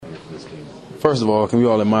First of all, can we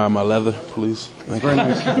all admire my leather, please? Thank you. Very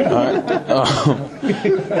nice. All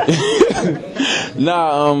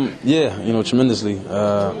right. Yeah, tremendously.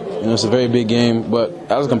 It's a very big game, but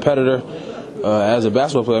as a competitor, as a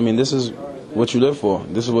basketball player, I mean, this is what you live for.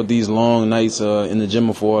 This is what these long nights in the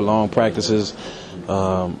gym are for, long practices,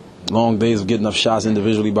 long days of getting up shots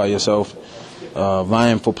individually by yourself,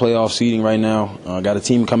 vying for playoff seeding right now. Got a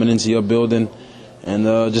team coming into your building, and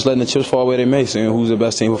just letting the chips fall where they may, saying who's the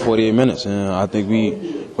best team for 48 minutes. And I think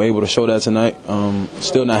we were able to show that tonight.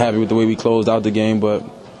 Still not happy with the way we closed out the game, but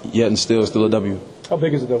yet and still a W. How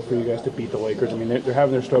big is it, though, for you guys to beat the Lakers? I mean, they're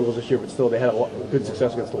having their struggles this year, but still they had a lot of good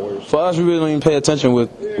success against the Warriors. For us, we really don't even pay attention with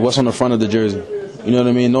what's on the front of the jersey. You know what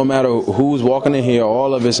I mean? No matter who's walking in here,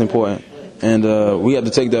 all of it's important. And we have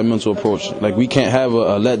to take that mental approach. Like, we can't have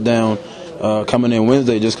a letdown coming in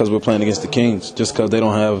Wednesday just because we're playing against the Kings, just because they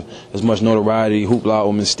don't have as much notoriety, hoopla,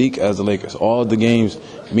 or mystique as the Lakers. All the games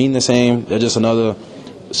mean the same. They're just another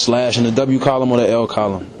slash in the W column or the L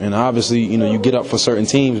column. And obviously, you get up for certain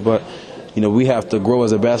teams, but we have to grow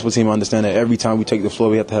as a basketball team and understand that every time we take the floor,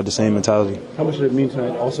 we have to have the same mentality. How much did it mean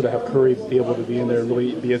tonight also to have Curry be able to be in there and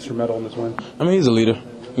really be instrumental in this win? I mean, he's a leader.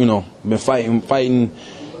 Been fighting,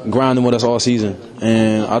 grinding with us all season.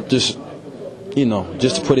 And I just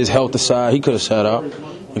to put his health aside, he could have sat out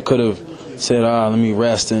and could have said, let me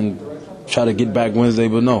rest and try to get back Wednesday.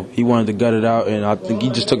 But no, he wanted to gut it out, and I think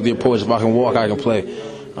he just took the approach, if I can walk, I can play.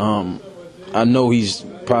 I know he's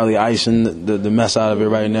probably icing the mess out of it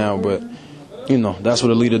right now, but that's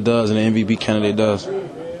what a leader does and an MVP candidate does. How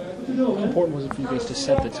important was it for you guys to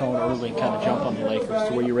set the tone early and kind of jump on the Lakers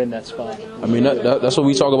to where you were in that spot? I mean, that's what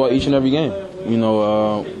we talk about each and every game.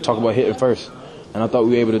 Talk about hitting first, and I thought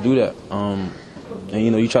we were able to do that. And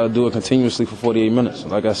you try to do it continuously for 48 minutes.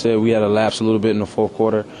 Like I said, we had a lapse a little bit in the fourth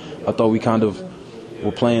quarter. I thought we kind of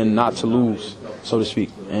were playing not to lose, so to speak,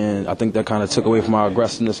 and I think that kind of took away from our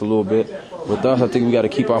aggressiveness a little bit. With us, I think we got to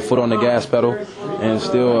keep our foot on the gas pedal and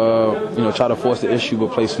still, try to force the issue,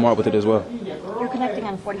 but play smart with it as well. You're connecting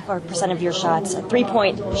on 44% of your shots,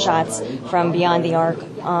 3-point shots from beyond the arc.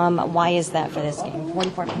 Why is that for this game?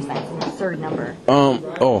 44%, the third number.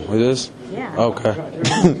 It is? Yeah. Okay.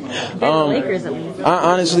 The Lakers, at least.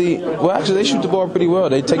 Honestly, they shoot the ball pretty well.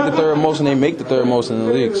 They take the third most and they make the third most in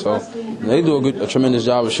the league. So they do a tremendous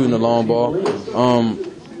job of shooting the long ball.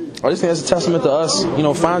 I just think that's a testament to us,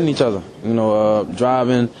 finding each other,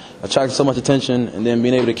 driving, attracting so much attention, and then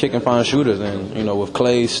being able to kick and find shooters. And, with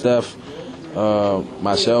Clay, Steph,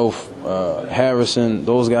 myself, Harrison,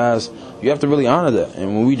 those guys, you have to really honor that.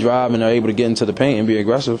 And when we drive and are able to get into the paint and be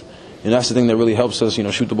aggressive, and that's the thing that really helps us,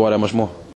 shoot the ball that much more.